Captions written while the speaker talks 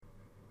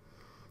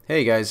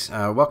Hey guys,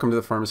 welcome to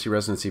the Pharmacy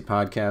Residency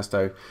Podcast.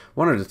 I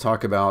wanted to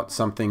talk about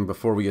something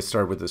before we get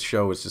started with this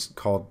show. It's just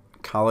called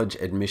College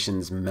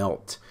Admissions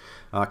Melt.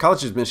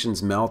 College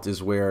Admissions Melt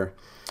is where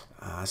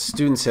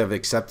students have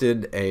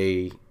accepted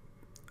an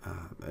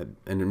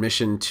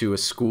admission to a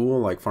school,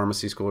 like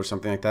pharmacy school or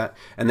something like that,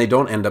 and they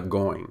don't end up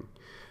going.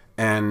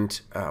 And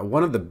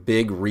one of the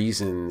big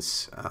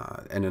reasons,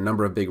 and a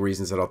number of big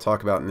reasons that I'll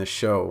talk about in this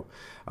show,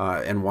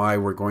 and why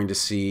we're going to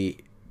see,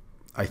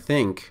 I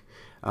think,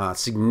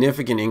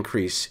 significant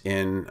increase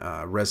in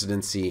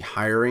residency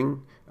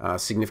hiring,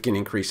 significant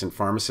increase in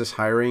pharmacist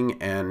hiring,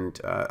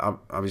 and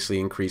obviously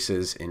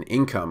increases in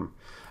income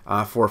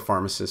for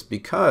pharmacists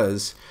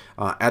because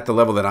at the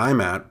level that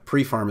I'm at,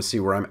 pre-pharmacy,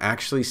 where I'm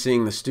actually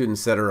seeing the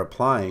students that are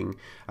applying,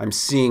 I'm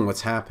seeing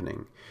what's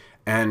happening.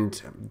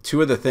 And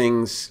three of the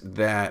things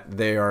that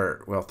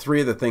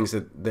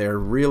they're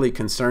really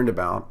concerned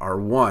about are,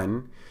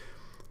 one,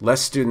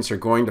 less students are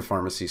going to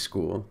pharmacy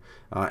school,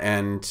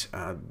 and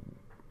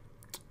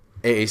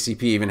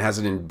AACP even has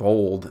it in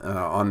bold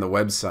on the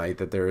website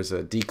that there is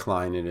a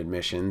decline in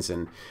admissions.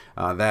 And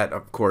that,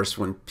 of course,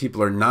 when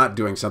people are not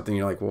doing something,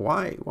 you're like, well,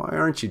 why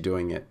aren't you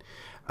doing it?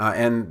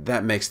 And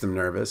that makes them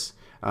nervous.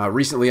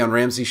 Recently on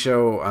Ramsey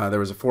Show, there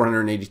was a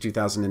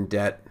 $482,000 in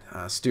debt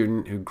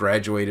student who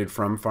graduated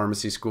from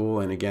pharmacy school.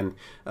 And again,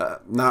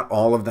 not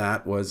all of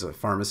that was a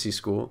pharmacy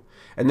school.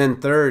 And then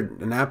third,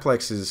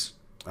 NAPLEX is,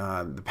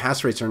 the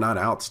pass rates are not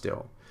out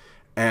still.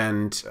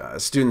 And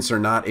students are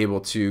not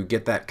able to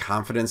get that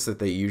confidence that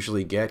they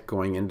usually get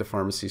going into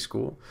pharmacy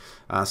school.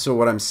 So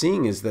what I'm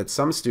seeing is that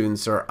some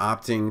students are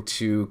opting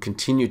to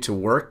continue to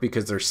work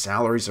because their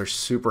salaries are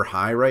super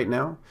high right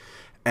now.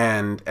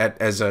 And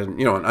as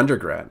an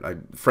undergrad, a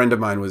friend of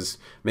mine was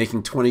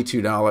making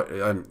 $22.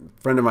 A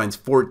friend of mine's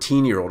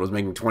 14-year-old was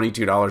making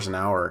 $22 an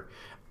hour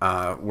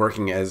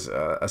working as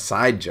a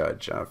side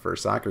judge for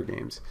soccer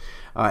games.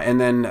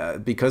 And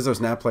then because those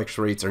NAPLEX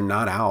rates are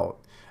not out,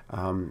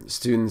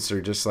 students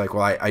are just like,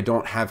 well, I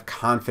don't have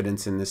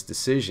confidence in this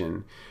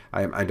decision.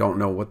 I don't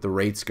know what the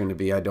rate's going to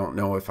be. I don't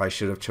know if I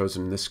should have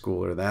chosen this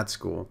school or that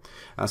school.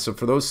 So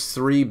for those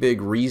three big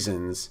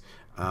reasons,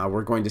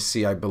 we're going to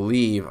see, I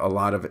believe, a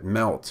lot of it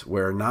melt,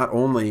 where not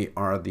only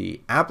are the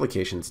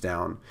applications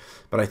down,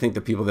 but I think the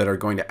people that are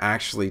going to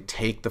actually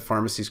take the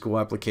pharmacy school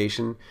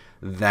application,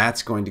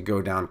 that's going to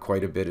go down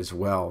quite a bit as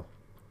well,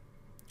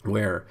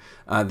 where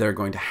they're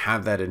going to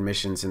have that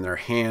admissions in their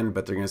hand,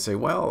 but they're going to say,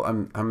 well,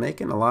 I'm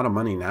making a lot of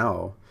money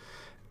now,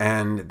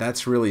 and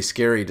that's really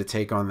scary to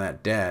take on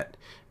that debt,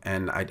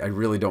 and I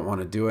really don't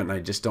want to do it, and I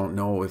just don't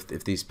know if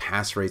these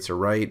pass rates are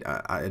right.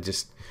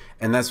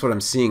 And that's what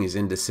I'm seeing is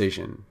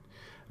indecision.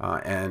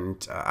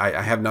 And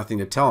I have nothing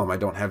to tell them. I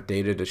don't have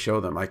data to show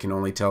them. I can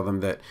only tell them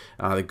that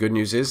the good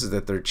news is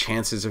that their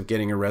chances of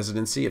getting a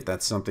residency, if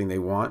that's something they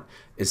want,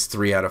 is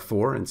 3 out of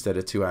 4 instead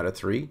of 2 out of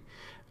 3.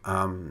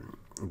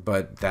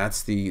 But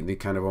that's the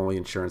kind of only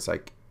assurance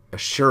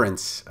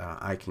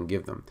I can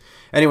give them.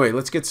 Anyway,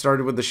 let's get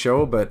started with the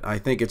show. But I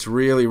think it's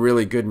really,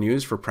 really good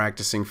news for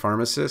practicing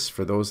pharmacists,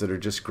 for those that are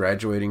just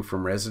graduating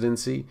from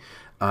residency,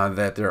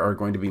 that there are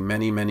going to be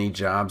many, many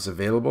jobs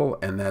available,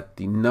 and that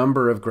the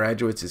number of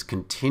graduates is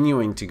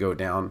continuing to go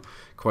down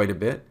quite a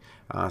bit.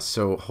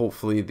 So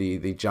hopefully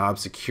the job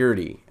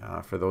security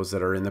for those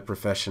that are in the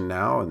profession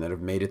now and that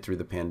have made it through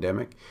the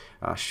pandemic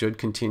should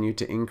continue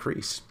to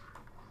increase.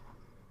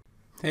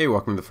 Hey,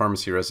 welcome to the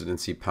Pharmacy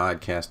Residency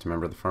Podcast, a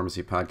member of the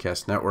Pharmacy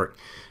Podcast Network.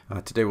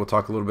 Today we'll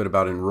talk a little bit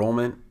about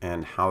enrollment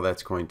and how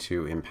that's going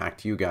to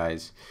impact you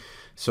guys.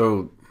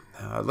 So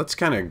let's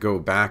kind of go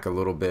back a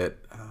little bit.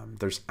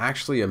 There's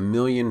actually 1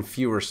 million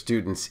fewer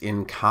students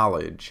in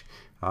college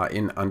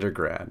in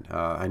undergrad.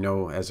 I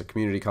know as a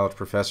community college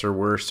professor,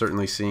 we're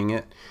certainly seeing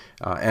it.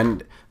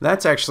 And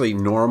that's actually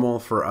normal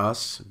for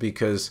us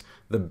because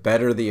the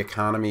better the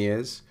economy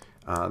is,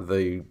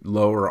 the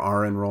lower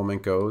our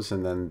enrollment goes,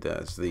 and then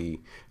as the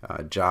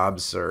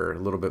jobs are a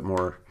little bit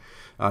more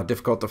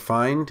difficult to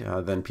find,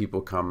 then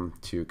people come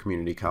to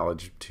community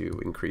college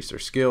to increase their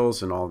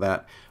skills and all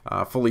that.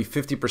 Fully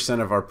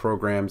 50% of our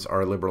programs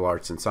are liberal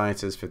arts and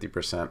sciences,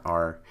 50%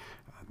 are,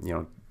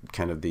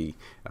 kind of the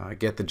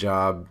get the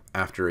job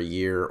after a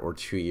year or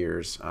 2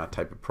 years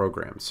type of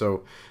program.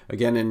 So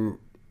again, in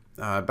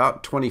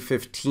about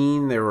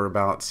 2015, there were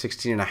about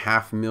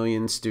 16.5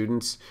 million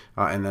students,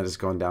 and that has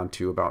gone down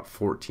to about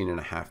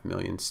 14.5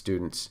 million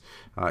students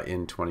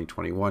in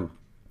 2021.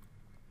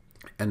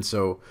 And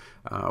so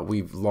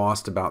we've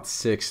lost about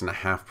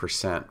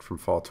 6.5% from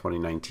fall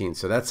 2019.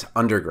 So that's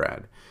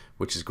undergrad,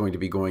 which is going to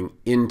be going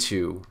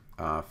into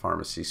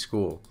pharmacy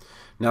school.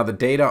 Now, the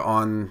data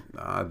on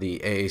the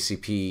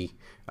AACP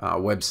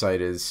website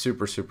is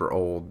super, super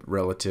old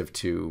relative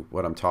to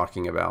what I'm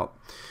talking about.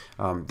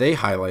 They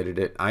highlighted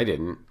it. I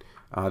didn't.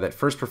 That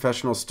first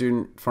professional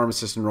student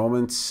pharmacist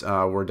enrollments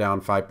were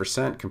down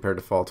 5% compared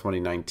to fall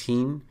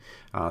 2019.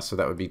 So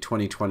that would be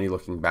 2020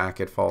 looking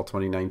back at fall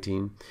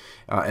 2019.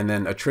 And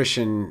then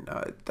attrition,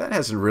 that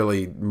hasn't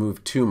really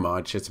moved too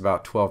much. It's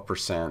about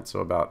 12%. So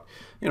about,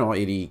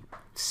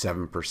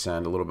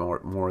 87%, a little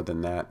bit more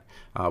than that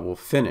will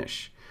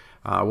finish.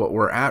 What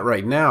we're at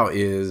right now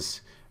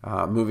is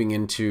moving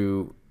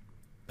into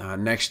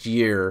next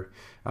year.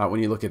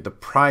 When you look at the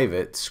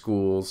private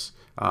schools,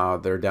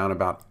 they're down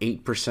about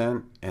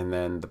 8%, and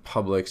then the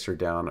publics are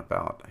down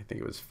about, I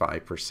think it was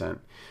 5%.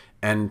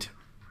 And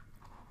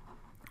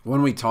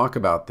when we talk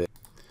about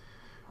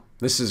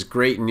this is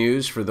great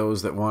news for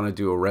those that want to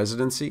do a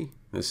residency.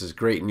 This is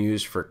great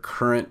news for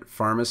current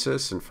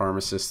pharmacists and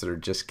pharmacists that are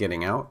just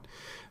getting out,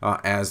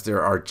 as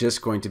there are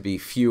just going to be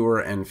fewer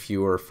and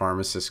fewer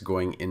pharmacists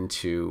going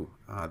into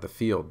the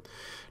field.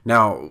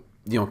 Now,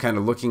 kind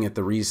of looking at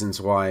the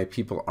reasons why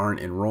people aren't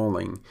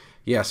enrolling,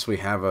 yes, we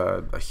have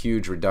a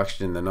huge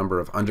reduction in the number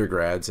of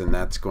undergrads, and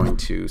that's going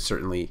to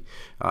certainly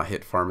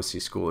hit pharmacy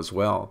school as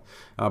well.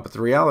 But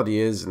the reality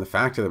is, and the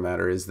fact of the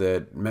matter is,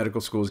 that medical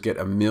schools get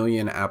 1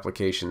 million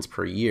applications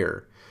per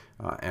year,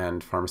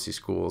 and pharmacy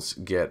schools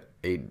get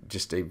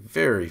just a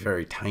very,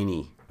 very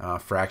tiny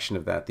fraction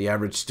of that. The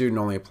average student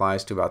only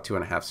applies to about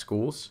 2.5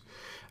 schools.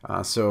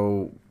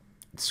 So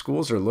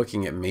schools are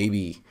looking at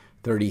maybe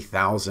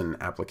 30,000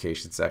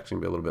 applications. It's actually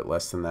going to be a little bit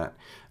less than that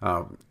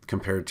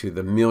compared to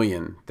the 1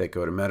 million that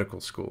go to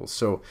medical schools.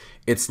 So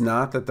it's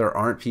not that there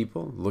aren't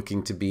people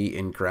looking to be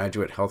in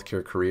graduate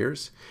healthcare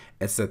careers.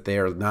 It's that they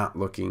are not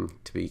looking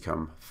to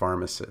become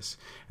pharmacists.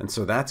 And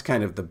so that's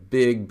kind of the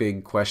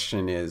big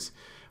question is,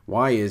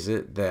 why is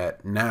it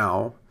that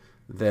now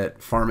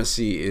that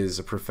pharmacy is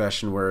a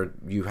profession where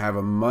you have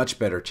a much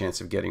better chance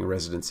of getting a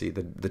residency?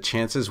 The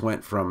chances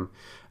went from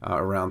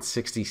around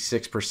 66%,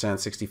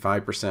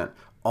 65%,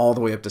 all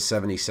the way up to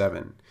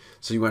 77.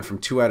 So you went from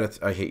 2 out of,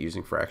 I hate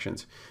using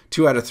fractions,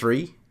 2 out of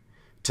 3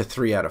 to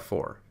 3 out of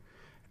 4.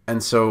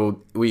 And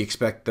so we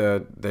expect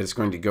that it's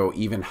going to go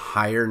even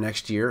higher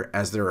next year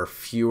as there are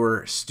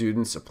fewer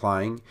students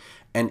applying.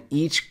 And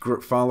each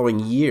following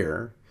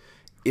year,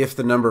 if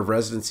the number of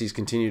residencies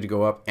continue to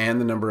go up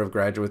and the number of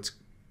graduates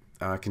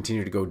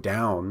continue to go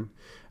down,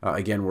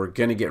 again, we're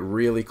going to get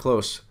really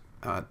close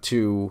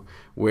to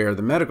where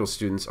the medical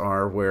students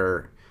are,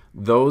 where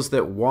those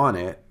that want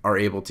it are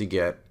able to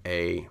get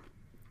a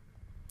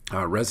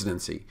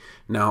residency.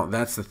 Now,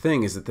 that's the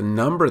thing, is that the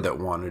number that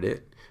wanted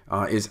it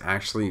is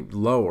actually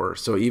lower.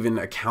 So even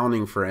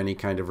accounting for any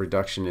kind of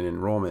reduction in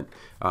enrollment,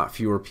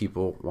 fewer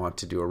people want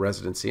to do a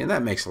residency, and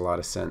that makes a lot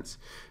of sense.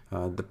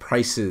 The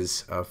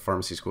prices of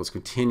pharmacy schools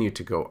continue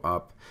to go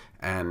up,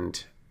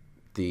 and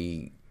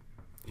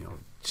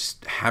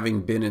just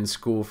having been in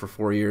school for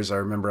 4 years, I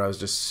remember I was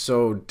just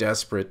so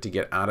desperate to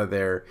get out of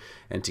there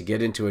and to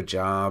get into a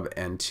job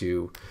and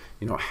to,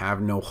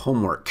 have no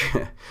homework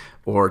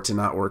or to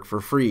not work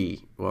for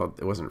free. Well,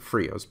 it wasn't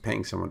free. I was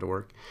paying someone to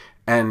work,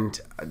 and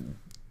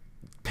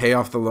pay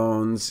off the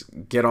loans,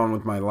 get on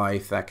with my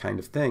life, that kind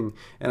of thing.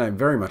 And I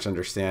very much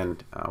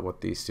understand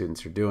what these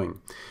students are doing.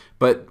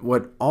 But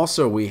what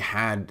also we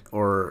had,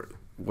 or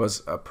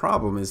was a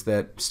problem, is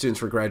that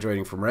students were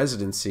graduating from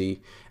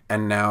residency,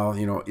 and now,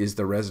 is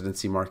the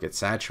residency market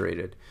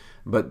saturated?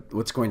 But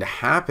what's going to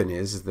happen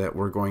is that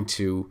we're going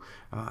to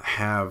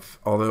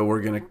although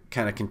we're going to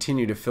kind of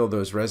continue to fill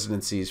those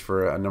residencies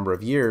for a number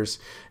of years,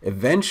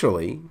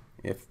 eventually,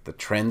 if the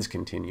trends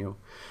continue,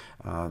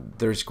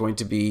 there's going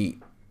to be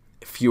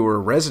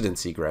fewer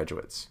residency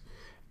graduates.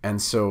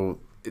 And so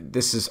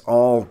this is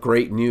all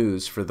great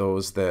news for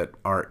those that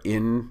are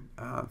in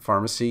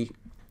pharmacy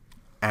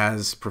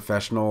as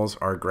professionals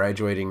are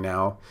graduating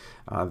now,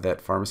 that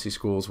pharmacy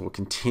schools will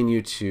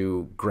continue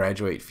to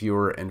graduate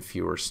fewer and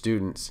fewer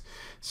students,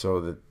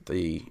 so that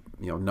the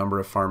number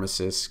of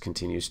pharmacists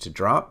continues to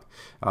drop.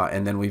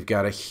 And then we've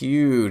got a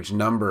huge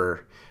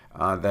number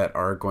that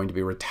are going to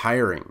be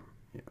retiring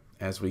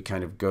as we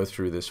kind of go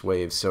through this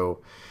wave.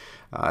 So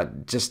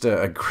just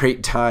a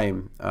great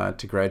time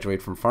to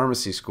graduate from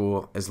pharmacy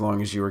school, as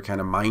long as you were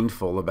kind of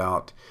mindful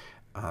about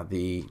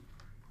the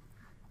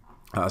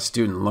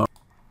student loan.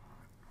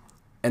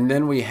 And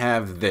then we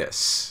have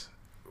this,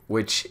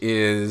 which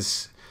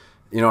is,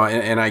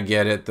 and I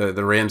get it,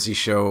 the Ramsey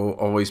show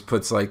always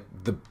puts like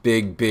the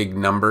big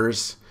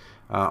numbers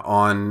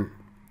on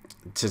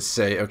to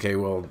say, okay,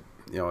 well,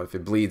 if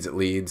it bleeds, it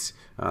leads.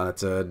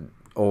 That's an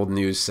old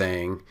news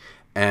saying.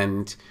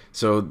 And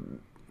so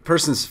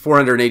person's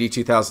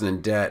 $482,000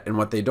 in debt, and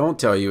what they don't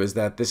tell you is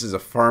that this is a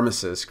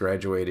pharmacist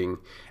graduating,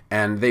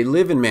 and they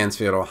live in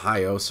Mansfield,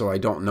 Ohio, so I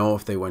don't know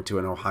if they went to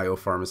an Ohio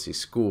pharmacy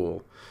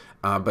school.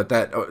 But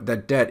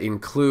that debt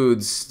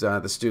includes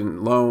the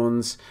student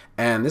loans,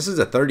 and this is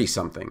a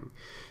 30-something.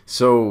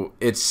 So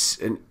it's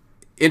an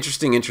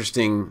interesting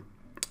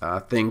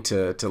thing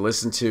to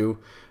listen to.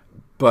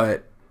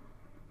 But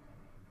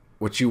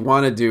what you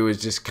want to do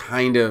is just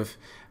kind of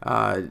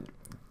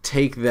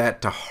take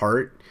that to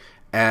heart.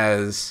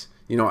 As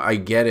I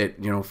get it,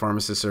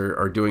 pharmacists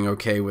are doing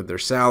okay with their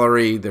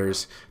salary.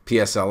 There's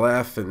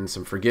PSLF and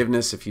some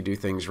forgiveness if you do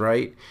things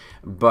right.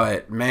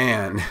 But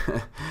man,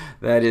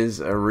 that is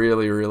a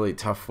really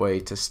tough way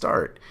to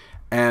start.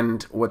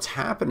 And what's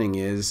happening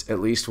is, at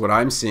least what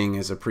I'm seeing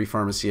as a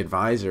pre-pharmacy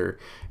advisor,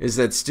 is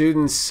that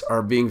students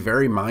are being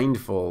very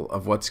mindful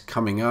of what's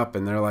coming up,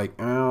 and they're like,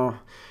 oh,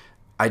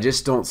 I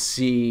just don't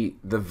see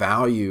the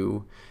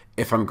value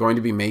if I'm going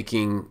to be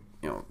making,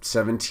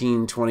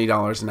 $17,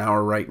 $20 an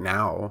hour right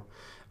now,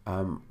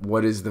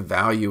 what is the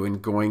value in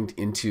going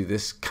into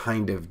this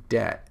kind of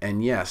debt?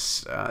 And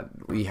yes,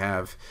 we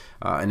have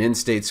an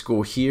in-state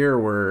school here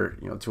where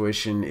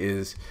tuition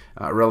is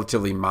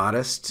relatively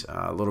modest,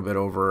 a little bit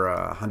over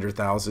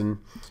 $100,000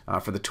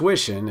 for the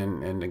tuition.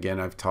 And again,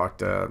 I've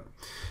talked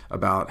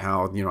about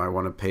how I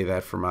want to pay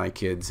that for my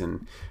kids,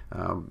 and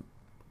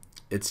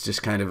it's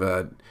just kind of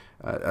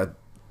a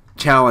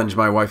challenge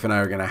my wife and I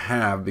are going to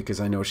have, because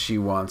I know she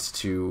wants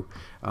to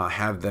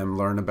have them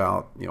learn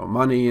about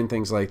money and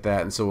things like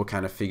that, and so we'll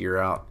kind of figure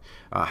out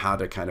how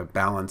to kind of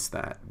balance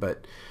that.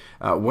 But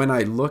when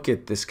I look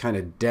at this kind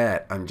of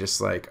debt, I'm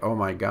just like, oh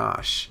my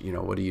gosh,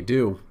 what do you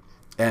do?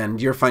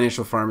 And your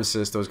financial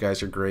pharmacist, those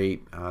guys are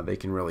great. They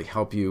can really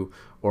help you.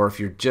 Or if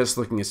you're just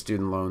looking at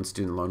student loans,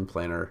 Student Loan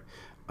Planner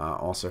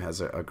also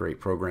has a great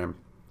program.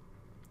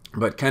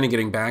 But kind of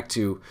getting back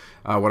to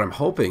what I'm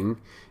hoping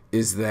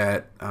is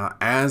that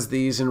as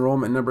these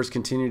enrollment numbers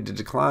continue to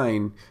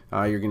decline,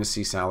 you're going to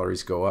see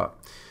salaries go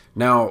up.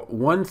 Now,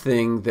 one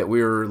thing that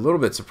we were a little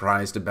bit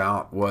surprised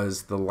about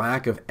was the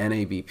lack of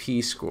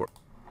NABP score.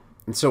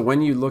 And so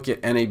when you look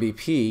at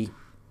NABP,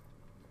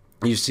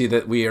 you see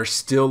that we are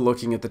still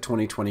looking at the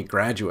 2020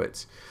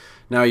 graduates.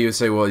 Now you would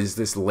say, well, is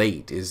this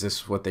late? Is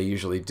this what they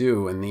usually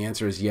do? And the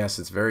answer is yes,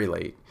 it's very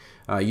late.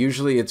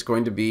 Usually it's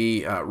going to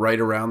be right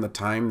around the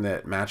time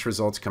that match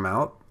results come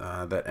out,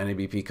 that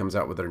NABP comes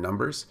out with their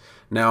numbers.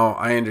 Now,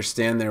 I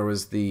understand there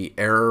was the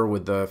error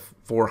with the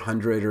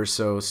 400 or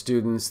so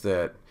students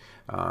that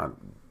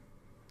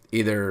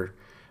either,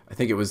 I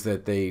think it was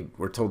that they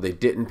were told they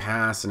didn't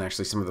pass, and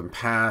actually some of them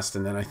passed,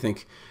 and then I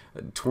think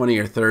 20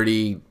 or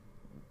 30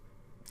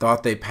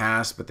 thought they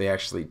passed, but they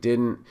actually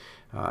didn't,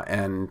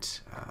 and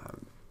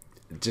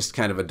just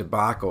kind of a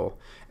debacle.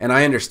 And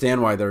I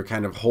understand why they're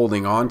kind of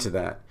holding on to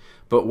that.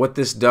 But what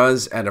this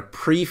does at a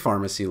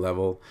pre-pharmacy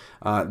level,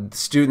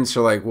 students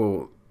are like,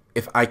 well,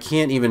 if I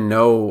can't even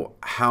know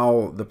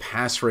how the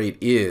pass rate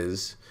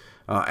is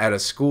at a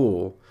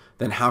school,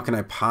 then how can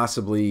I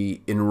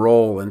possibly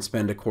enroll and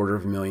spend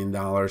 $250,000,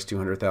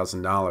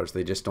 $200,000?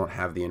 They just don't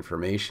have the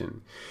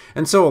information.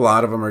 And so a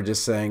lot of them are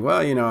just saying, well,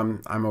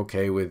 I'm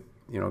okay with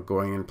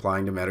going and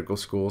applying to medical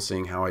school,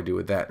 seeing how I do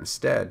with that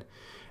instead.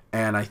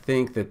 And I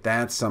think that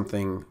that's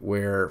something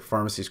where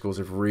pharmacy schools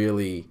have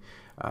really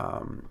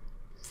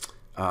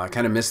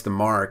kind of missed the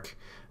mark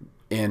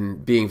in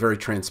being very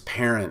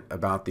transparent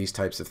about these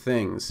types of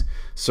things.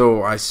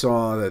 So I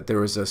saw that there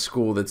was a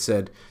school that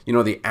said,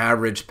 the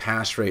average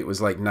pass rate was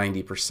like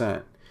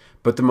 90%,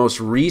 but the most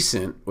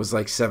recent was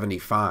like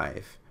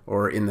 75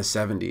 or in the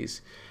 70s.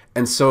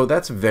 And so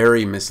that's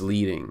very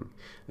misleading.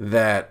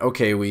 That,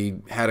 okay, we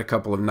had a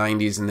couple of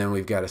 90s and then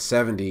we've got a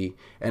 70,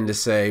 and to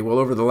say, well,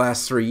 over the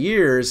last 3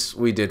 years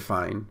we did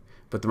fine,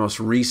 but the most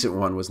recent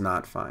one was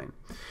not fine.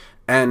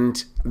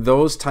 And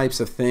those types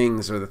of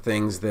things are the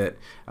things that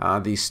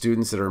these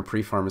students that are in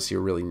pre-pharmacy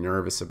are really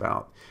nervous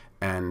about,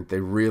 and they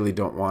really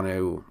don't want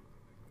to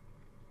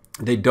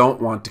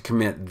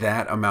commit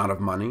that amount of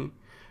money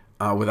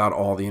without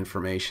all the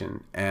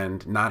information.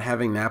 And not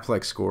having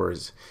NAPLEX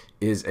scores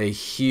is a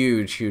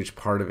huge, huge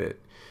part of it.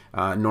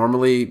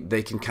 Normally,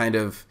 they can kind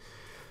of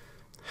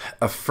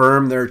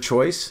affirm their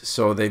choice.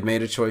 So they've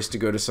made a choice to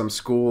go to some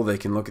school. They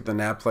can look at the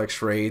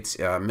NAPLEX rates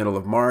middle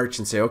of March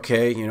and say,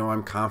 okay,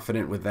 I'm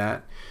confident with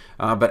that.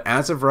 But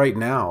as of right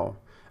now,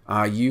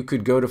 you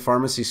could go to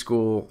pharmacy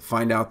school,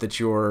 find out that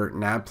your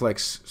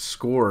NAPLEX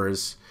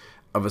scores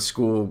of a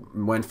school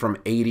went from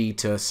 80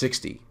 to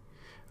 60,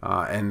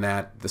 and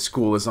that the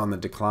school is on the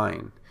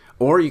decline.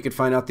 Or you could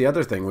find out the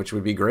other thing, which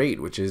would be great,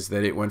 which is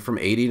that it went from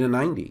 80 to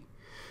 90.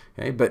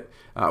 Okay, but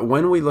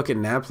when we look at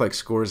NAPLEX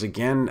scores,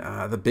 again,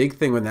 the big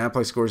thing with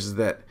NAPLEX scores is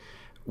that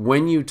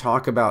when you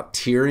talk about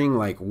tiering,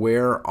 like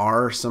where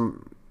are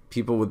some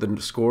people with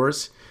the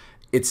scores,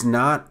 it's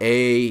not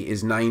A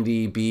is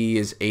 90, B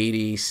is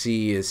 80,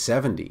 C is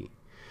 70.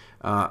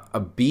 A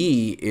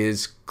B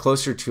is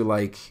closer to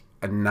like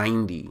a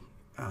 90.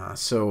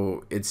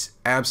 So it's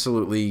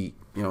absolutely,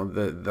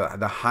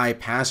 the high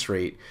pass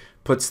rate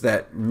puts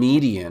that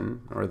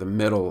median or the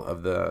middle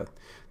of the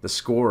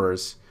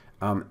scores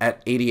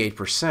at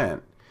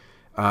 88%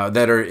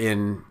 that are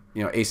in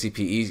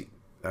ACPE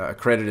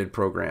accredited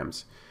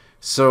programs.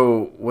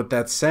 So what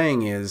that's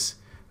saying is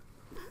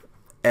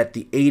at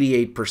the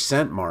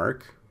 88%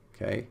 mark,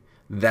 okay,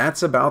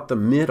 that's about the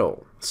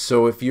middle.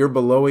 So if you're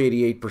below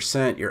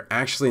 88%, you're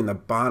actually in the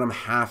bottom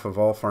half of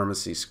all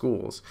pharmacy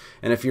schools.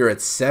 And if you're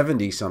at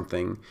 70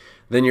 something,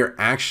 then you're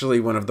actually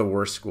one of the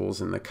worst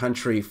schools in the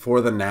country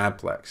for the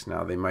NAPLEX.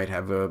 Now they might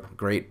have a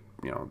great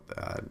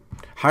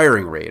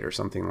hiring rate or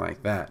something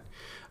like that.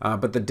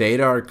 But the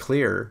data are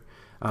clear,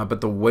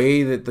 but the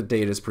way that the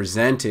data is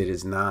presented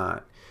is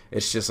not.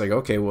 It's just like,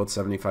 okay, well, it's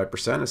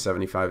 75%. A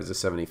 75 is a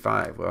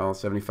 75. Well,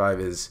 75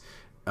 is,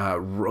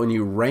 when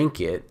you rank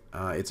it,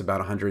 it's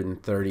about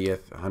 130th,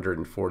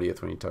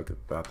 140th when you talk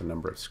about the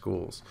number of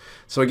schools.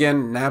 So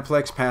again,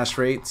 NAPLEX pass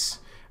rates,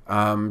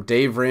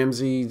 Dave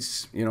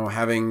Ramsey's,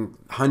 having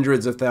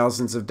hundreds of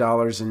thousands of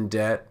dollars in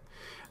debt.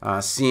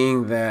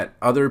 seeing that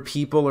other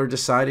people are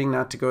deciding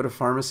not to go to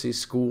pharmacy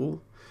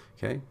school.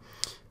 Okay.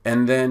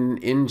 And then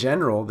in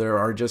general, there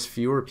are just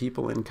fewer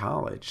people in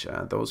college.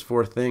 Those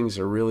four things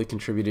are really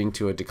contributing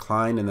to a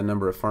decline in the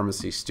number of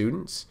pharmacy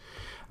students.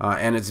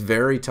 And it's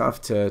very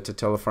tough to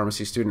tell a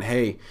pharmacy student,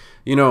 hey,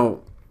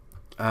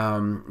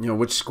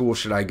 which school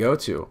should I go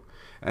to?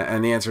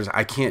 And the answer is,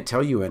 I can't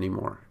tell you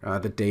anymore.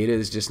 The data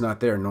is just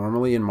not there.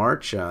 Normally in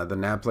March, the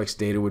NAPLEX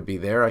data would be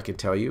there. I could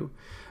tell you.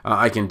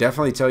 I can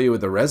definitely tell you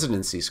with the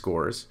residency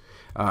scores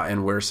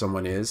and where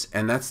someone is.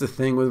 And that's the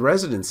thing with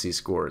residency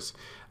scores.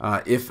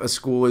 If a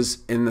school is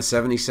in the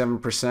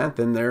 77%,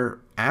 then they're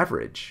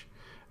average.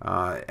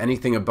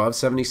 Anything above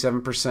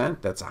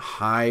 77%, that's a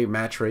high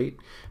match rate.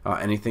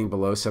 Anything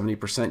below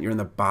 70%, you're in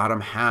the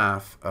bottom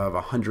half of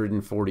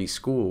 140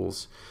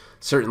 schools.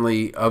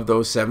 Certainly, of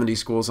those 70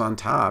 schools on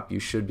top, you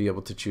should be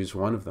able to choose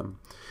one of them.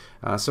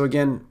 So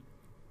again,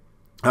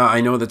 I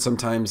know that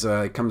sometimes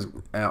it comes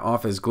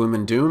off as gloom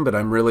and doom, but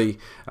I'm really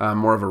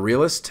more of a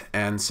realist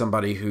and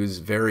somebody who's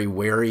very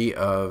wary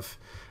of,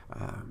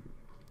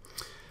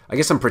 I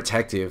guess I'm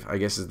protective, I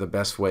guess is the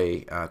best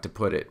way to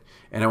put it.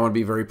 And I want to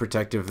be very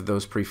protective of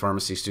those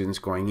pre-pharmacy students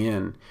going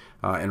in.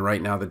 And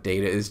right now the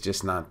data is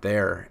just not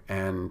there.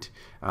 And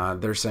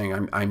they're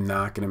saying I'm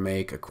not going to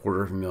make a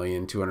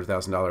 $250,000,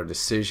 $200,000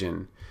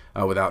 decision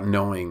without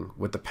knowing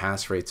what the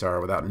pass rates are,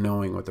 without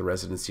knowing what the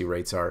residency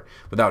rates are,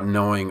 without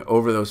knowing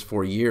over those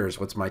 4 years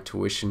what's my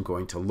tuition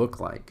going to look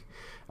like.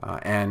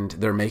 And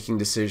they're making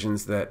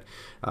decisions that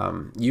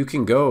you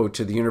can go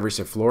to the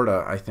University of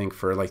Florida, I think,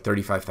 for like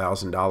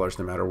 $35,000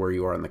 no matter where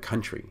you are in the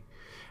country.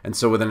 And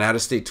so with an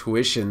out-of-state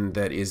tuition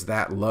that is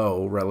that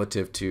low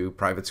relative to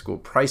private school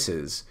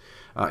prices,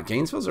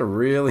 Gainesville's a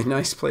really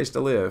nice place to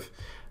live.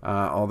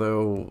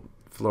 Although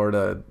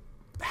Florida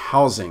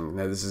housing,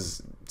 now this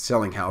is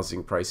selling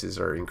housing prices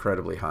are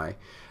incredibly high.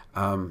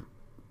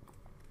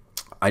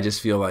 I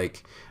just feel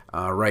like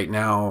right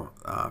now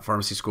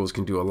pharmacy schools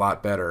can do a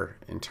lot better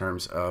in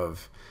terms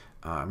of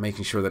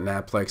making sure that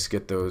NAPLEX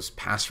get those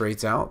pass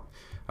rates out.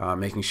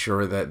 Making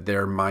sure that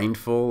they're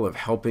mindful of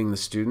helping the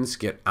students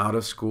get out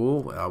of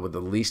school with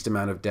the least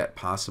amount of debt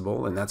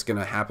possible. And that's going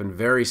to happen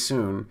very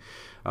soon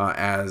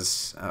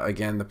as,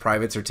 again, the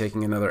privates are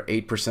taking another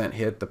 8%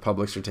 hit, the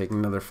publics are taking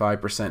another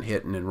 5%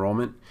 hit in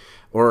enrollment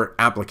or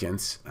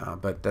applicants.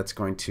 But that's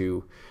going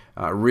to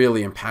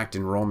really impact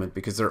enrollment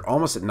because they're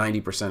almost at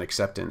 90%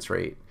 acceptance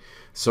rate.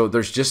 So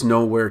there's just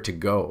nowhere to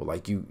go.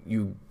 Like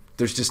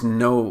there's just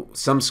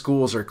some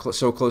schools are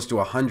so close to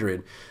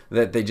 100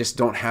 that they just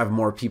don't have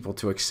more people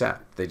to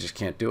accept. They just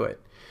can't do it.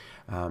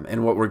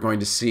 And what we're going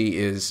to see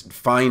is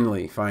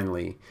finally,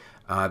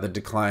 the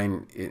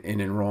decline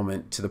in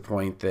enrollment to the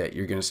point that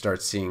you're going to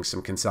start seeing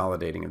some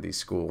consolidating of these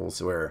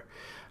schools where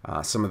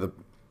some of the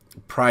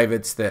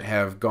privates that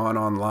have gone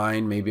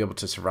online may be able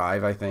to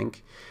survive, I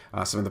think.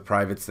 Some of the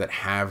privates that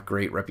have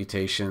great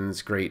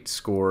reputations, great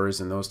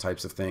scores, and those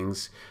types of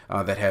things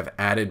that have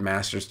added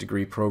master's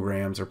degree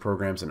programs or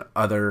programs in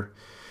other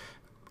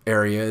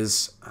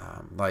areas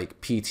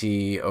like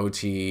PT,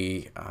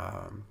 OT,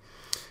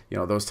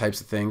 those types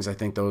of things. I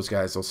think those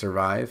guys will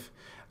survive.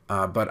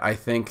 But I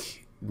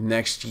think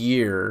next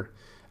year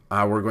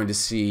we're going to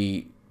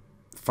see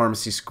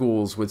pharmacy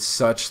schools with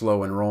such low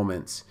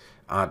enrollments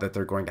that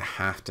they're going to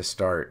have to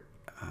start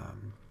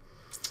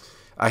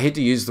I hate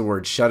to use the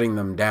word shutting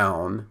them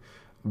down,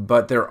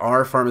 but there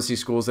are pharmacy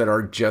schools that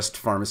are just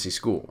pharmacy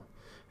school.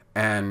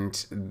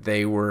 And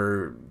they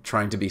were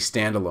trying to be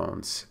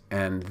standalones,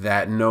 and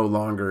that no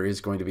longer is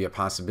going to be a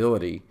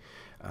possibility.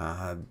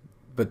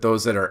 But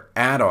those that are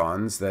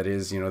add-ons, that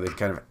is, they've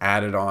kind of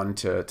added on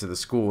to the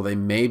school, they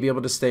may be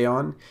able to stay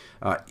on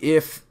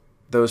if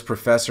those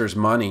professors'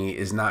 money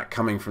is not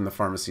coming from the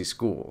pharmacy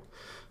school.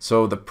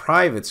 So the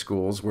private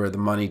schools, where the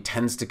money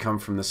tends to come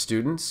from the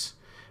students,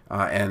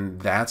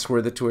 and that's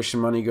where the tuition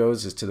money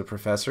goes, is to the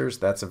professors.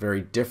 That's a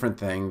very different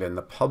thing than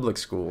the public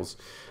schools,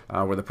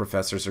 where the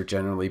professors are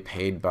generally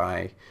paid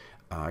by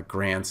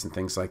grants and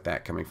things like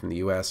that coming from the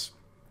U.S.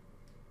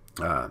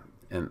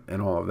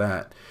 And all of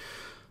that.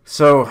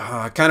 So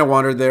I kind of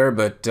wandered there,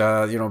 but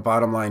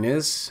bottom line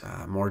is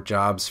more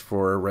jobs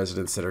for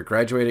residents that are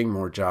graduating,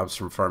 more jobs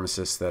from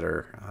pharmacists that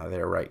are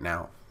there right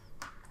now.